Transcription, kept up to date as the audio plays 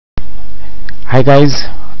Hi guys,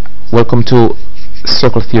 welcome to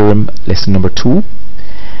Circle Theorem lesson number 2.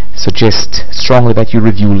 Suggest strongly that you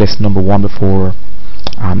review lesson number 1 before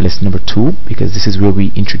lesson number 2, because this is where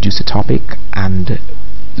we introduce the topic, and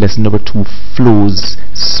lesson number 2 flows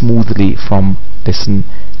smoothly from lesson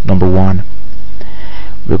number 1.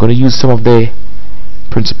 We're going to use some of the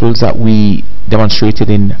principles that we demonstrated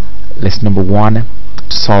in lesson number 1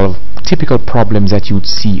 to solve typical problems that you would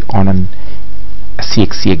see on a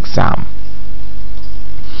CXC exam.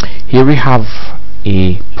 Here we have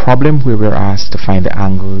a problem where we're asked to find the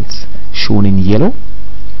angles shown in yellow,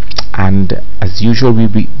 and as usual we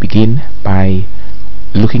begin by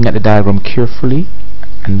looking at the diagram carefully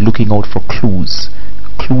and looking out for clues.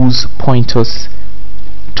 Clues point us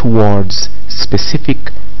towards specific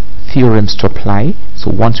theorems to apply, so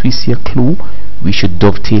once we see a clue we should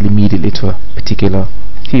dovetail immediately to a particular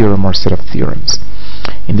theorem or set of theorems.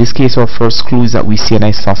 In this case, our first clue is that we see an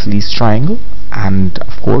isosceles triangle, and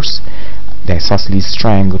of course the isosceles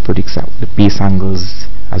triangle predicts that the base angles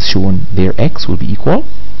as shown there, x, will be equal.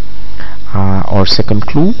 Our second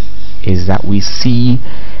clue is that we see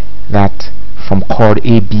that from chord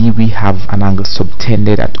AB we have an angle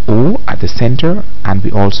subtended at O at the center, and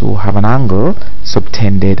we also have an angle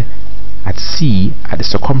subtended at C at the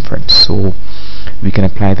circumference. So we can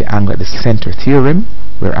apply the angle at the center theorem,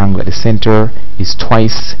 where angle at the center is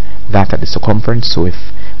twice that at the circumference. So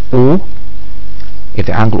if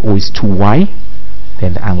the angle O is 2y,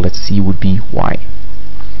 then the angle at C would be y.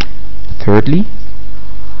 Thirdly,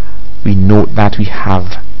 we note that we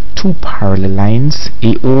have two parallel lines,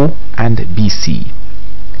 AO and BC.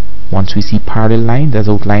 Once we see parallel lines as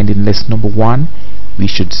outlined in lesson number 1, we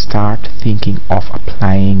should start thinking of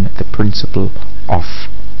applying the principle of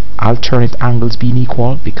alternate angles being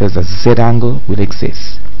equal, because a Z angle will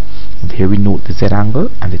exist. And here we note the Z angle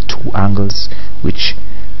and the two angles which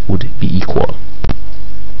would be equal.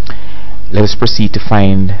 Let us proceed to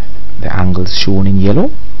find the angles shown in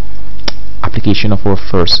yellow. Application of our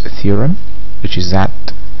first theorem, which is that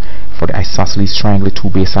for the isosceles triangle the two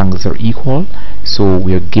base angles are equal. So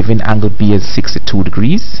we are given angle B as 62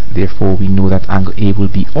 degrees, therefore we know that angle A will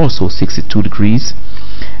be also 62 degrees,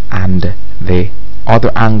 and the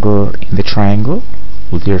other angle in the triangle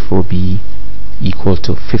will therefore be equal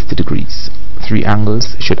to 50 degrees. Three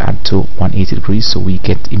angles should add to 180 degrees, so we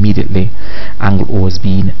get immediately angle O as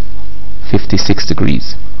being 56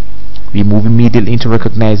 degrees. We move immediately into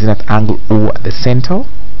recognizing that angle O at the center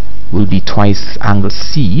will be twice angle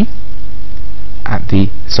C at the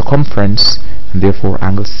circumference, and therefore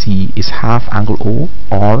angle C is half angle O,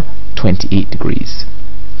 or 28 degrees.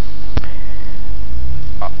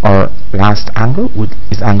 Our last angle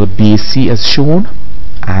is angle BAC as shown,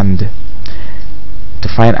 and to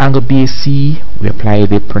find angle BAC we apply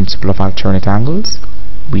the principle of alternate angles.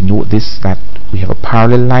 We note this, that we have a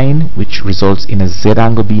parallel line which results in a Z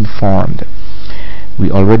angle being formed. We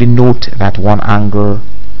already note that one angle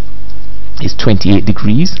is 28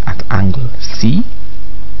 degrees at angle C,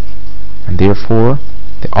 and therefore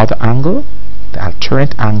the other angle, the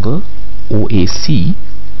alternate angle OAC,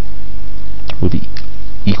 will be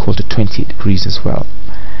equal to 28 degrees as well.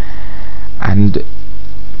 And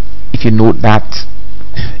if you note that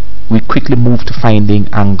we quickly move to finding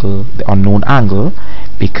angle, the unknown angle,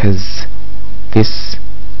 because this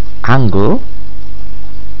angle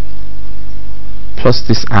plus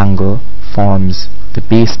this angle forms the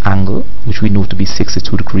base angle, which we know to be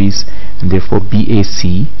 62 degrees, and therefore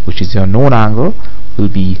BAC, which is the unknown angle, will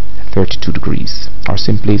be 32 degrees. Or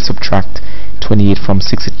simply subtract 28 from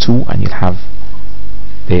 62 and you'll have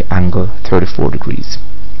the angle 34 degrees.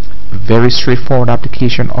 Very straightforward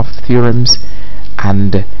application of theorems,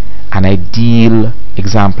 and an ideal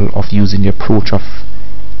example of using the approach of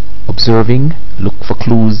observing, look for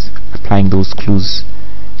clues, applying those clues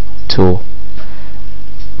to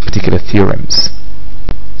particular theorems.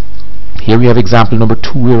 Here we have example number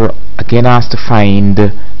 2. We are again asked to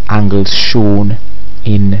find angles shown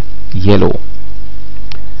in yellow.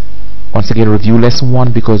 Once again, review lesson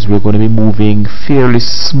 1, because we're going to be moving fairly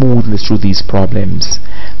smoothly through these problems.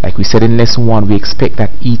 Like we said in lesson 1, we expect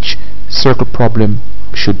that each circle problem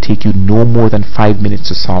should take you no more than 5 minutes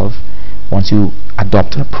to solve. Once you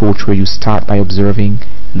adopt an approach where you start by observing,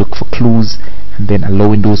 look for clues, and then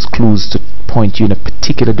allowing those clues to point you in a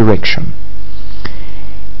particular direction.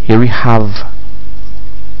 Here we have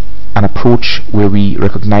an approach where we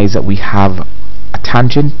recognize that we have a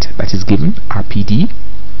tangent that is given, RPD,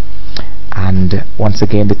 and once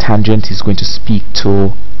again the tangent is going to speak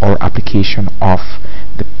to our application of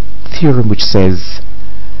the theorem which says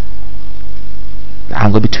the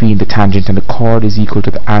angle between the tangent and the chord is equal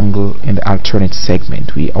to the angle in the alternate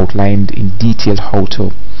segment. We outlined in detail how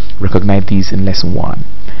to recognize these in lesson 1.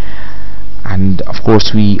 And of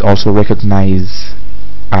course we also recognize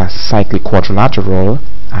a cyclic quadrilateral,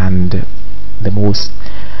 and the most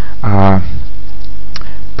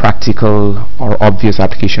practical or obvious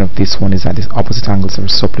application of this one is that these opposite angles are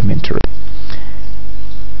supplementary.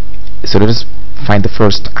 So let us find the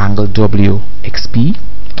first angle WXP,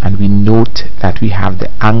 and we note that we have the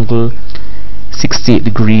angle 68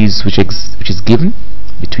 degrees which is given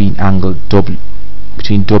between WP,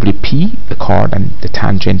 the chord, and the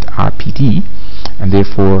tangent RPD, and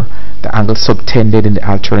therefore the angle subtended in the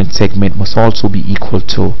alternate segment must also be equal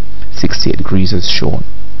to 68 degrees as shown.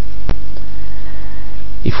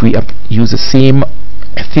 If we use the same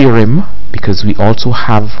theorem, because we also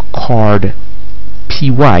have chord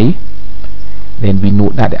PY, then we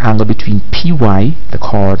note that the angle between PY, the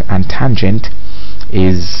chord, and tangent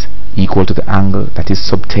is equal to the angle that is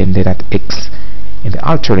subtended at X in the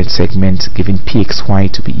alternate segment, giving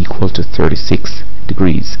PXY to be equal to 36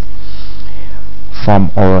 degrees.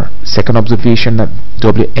 From our second observation that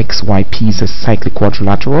WXYP is a cyclic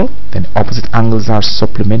quadrilateral, then opposite angles are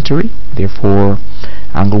supplementary. Therefore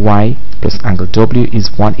angle Y plus angle W is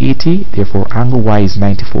 180, therefore angle Y is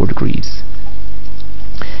 94 degrees.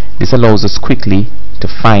 This allows us quickly to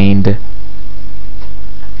find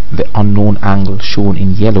the unknown angle shown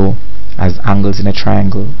in yellow as angles in a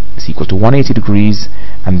triangle is equal to 180 degrees,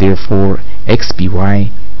 and therefore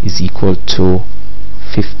XBY is equal to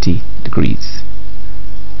 50 degrees.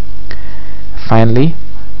 Finally,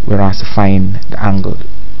 we're asked to find the angle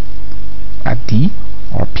at D,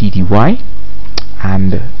 or PDY,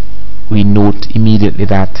 and we note immediately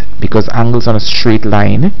that because angles on a straight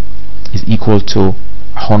line is equal to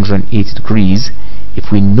 180 degrees,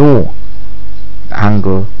 if we know the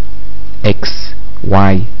angle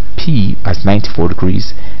XYP as 94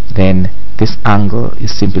 degrees, then this angle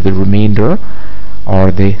is simply the remainder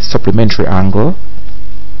or the supplementary angle,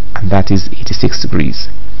 and that is 86 degrees.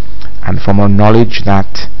 And from our knowledge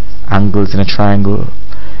that angles in a triangle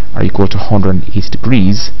are equal to 180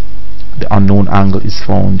 degrees, the unknown angle is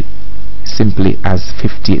found simply as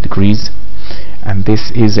 58 degrees. And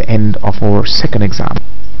this is the end of our second example.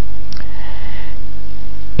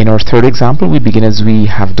 In our third example, we begin as we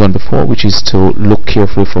have done before, which is to look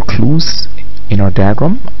carefully for clues in our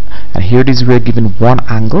diagram. And here it is, we are given one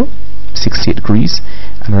angle, 68 degrees,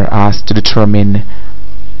 and we're asked to determine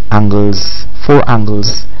angles, 4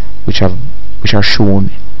 angles which are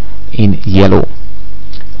shown in yellow.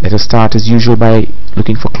 Let us start as usual by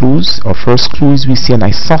looking for clues. Our first clue is we see an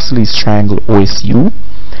isosceles triangle OSU,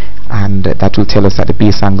 and that will tell us that the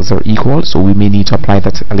base angles are equal, so we may need to apply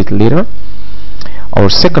that a little later. Our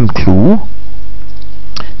second clue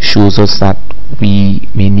shows us that we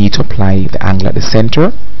may need to apply the angle at the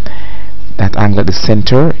center. That angle at the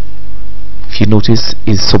center, if you notice,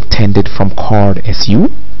 is subtended from chord SU,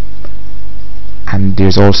 and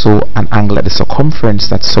there's also an angle at the circumference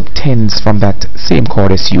that subtends from that same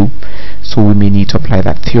chord SU, so we may need to apply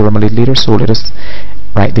that theorem a little later. So let us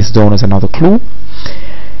write this down as another clue.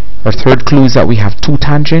 Our third clue is that we have 2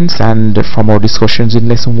 tangents, and from our discussions in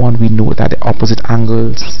lesson 1 we know that the opposite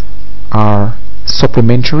angles are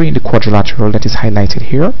supplementary in the quadrilateral that is highlighted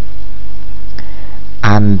here.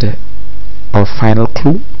 And our final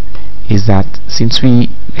clue is that since we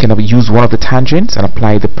can use one of the tangents and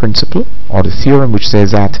apply the principle or the theorem which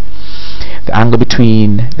says that the angle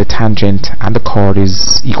between the tangent and the chord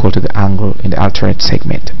is equal to the angle in the alternate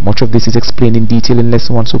segment. Much of this is explained in detail in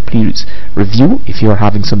lesson 1, so please review if you are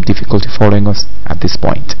having some difficulty following us at this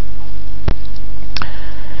point.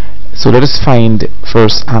 So let us find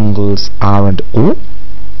first angles R and O.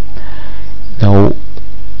 Now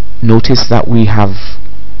notice that we have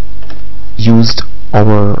used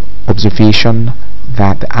our observation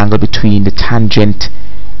that the angle between the tangent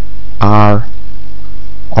R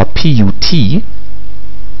or PUT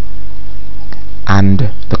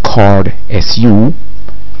and the chord SU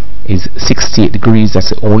is 68 degrees.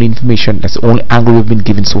 That's the only information, that's the only angle we've been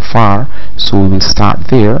given so far, so we will start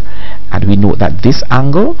there, and we note that this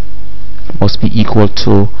angle must be equal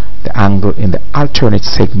to the angle in the alternate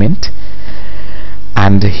segment,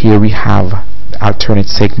 and here we have the alternate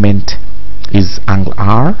segment is angle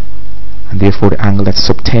R, and therefore the angle that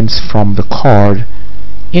subtends from the chord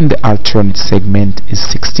in the alternate segment is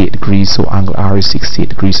 68 degrees, so angle R is 68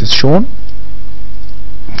 degrees as shown.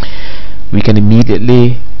 We can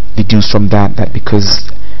immediately deduce from that that because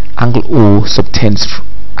angle O subtends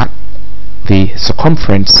at the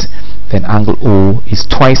circumference, then angle O is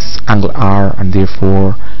twice angle R, and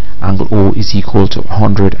therefore angle O is equal to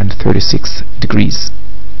 136 degrees.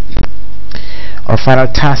 Our final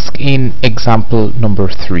task in example number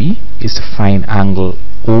 3 is to find angle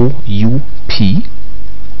OUP,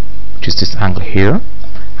 which is this angle here,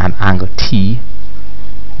 and angle T,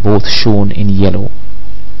 both shown in yellow.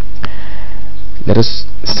 Let us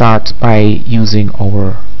start by using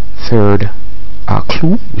our third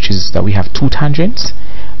clue, which is that we have two tangents.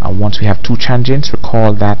 And once we have two tangents,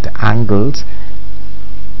 recall that the angles,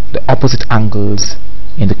 the opposite angles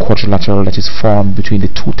in the quadrilateral that is formed between the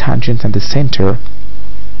two tangents and the center,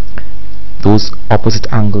 those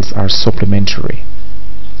opposite angles are supplementary.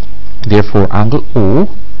 Therefore, angle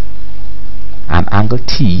O and angle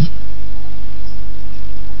T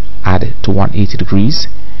add to 180 degrees,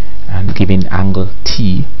 and giving angle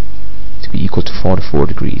T to be equal to 44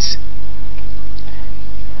 degrees.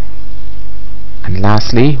 And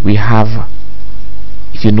lastly, we have,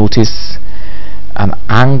 if you notice, an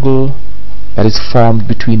angle that is formed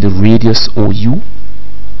between the radius OU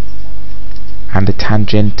and the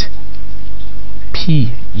tangent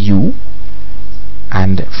PU,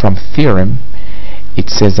 and from theorem it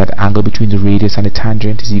says that the angle between the radius and the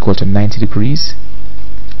tangent is equal to 90 degrees.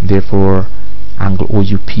 Therefore, angle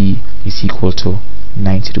OUP is equal to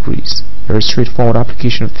 90 degrees. Very straightforward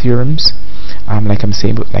application of theorems. Like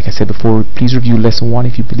I said before, please review lesson 1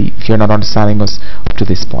 if you're not understanding us up to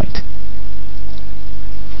this point.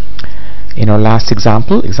 In our last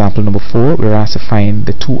example, example number 4, we're asked to find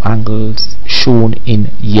the two angles shown in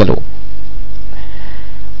yellow.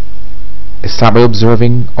 Let's start by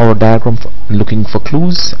observing our diagram and looking for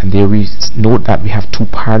clues, and there we note that we have two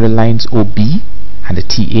parallel lines OB and the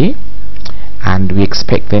TA, and we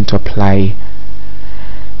expect then to apply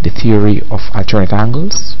the theory of alternate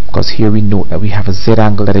angles, because here we note that we have a Z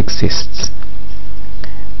angle that exists.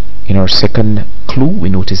 In our second clue, we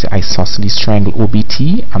notice the isosceles triangle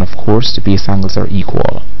OBT, and of course the base angles are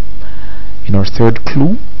equal. In our third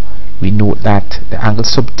clue, we note that the angle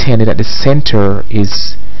subtended at the center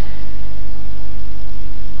is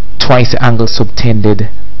twice the angle subtended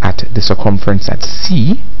at the circumference at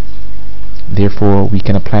C. Therefore, we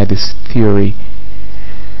can apply this theory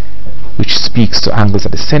which speaks to angles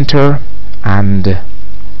at the center. And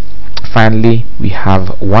finally, we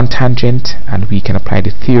have one tangent, and we can apply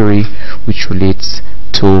the theory which relates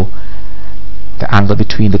to the angle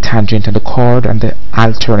between the tangent and the chord and the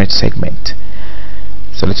alternate segment.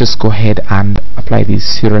 So let's just go ahead and apply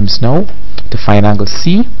these theorems now. To find angle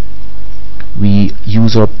C, we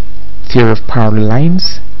use our theory of parallel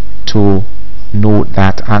lines to note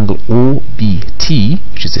that angle OBT,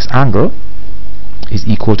 which is this angle, is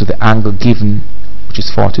equal to the angle given, which is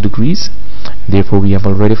 40 degrees. Therefore, we have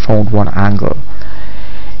already found one angle.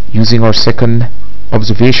 Using our second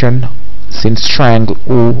observation, since triangle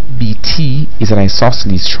OBT is an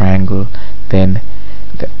isosceles triangle, then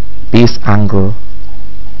the base angle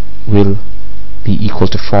will be equal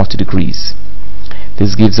to 40 degrees.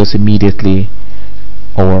 This gives us immediately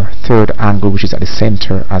our third angle, which is at the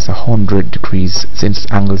center, as 100 degrees, since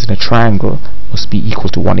angles in a triangle must be equal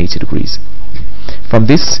to 180 degrees. From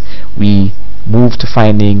this, we move to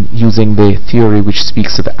finding, using the theory which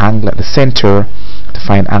speaks to the angle at the center, to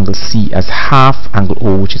find angle C as half angle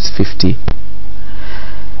O, which is 50.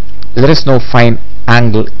 Let us now find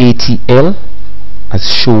angle ATL,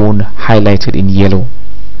 as shown highlighted in yellow.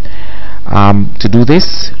 To do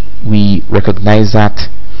this, we recognize that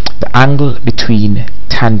the angle between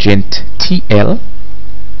tangent TL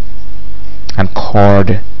and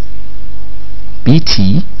chord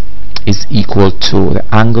BT is equal to the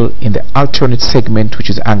angle in the alternate segment, which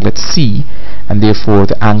is the angle at C, and therefore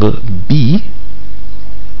the angle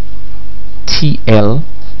BTL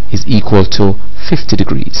is equal to 50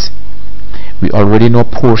 degrees. We already know a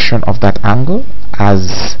portion of that angle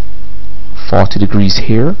as 40 degrees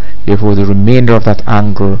here. Therefore, the remainder of that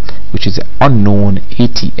angle, which is unknown,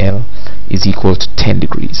 ATL, is equal to 10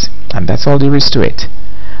 degrees. And that's all there is to it.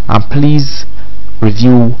 Please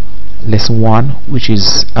review lesson 1, which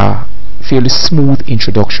is a fairly smooth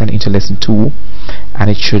introduction into lesson 2, and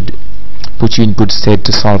it should put you in good stead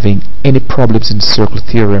to solving any problems in circle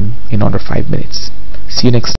theorem in under 5 minutes. See you next time.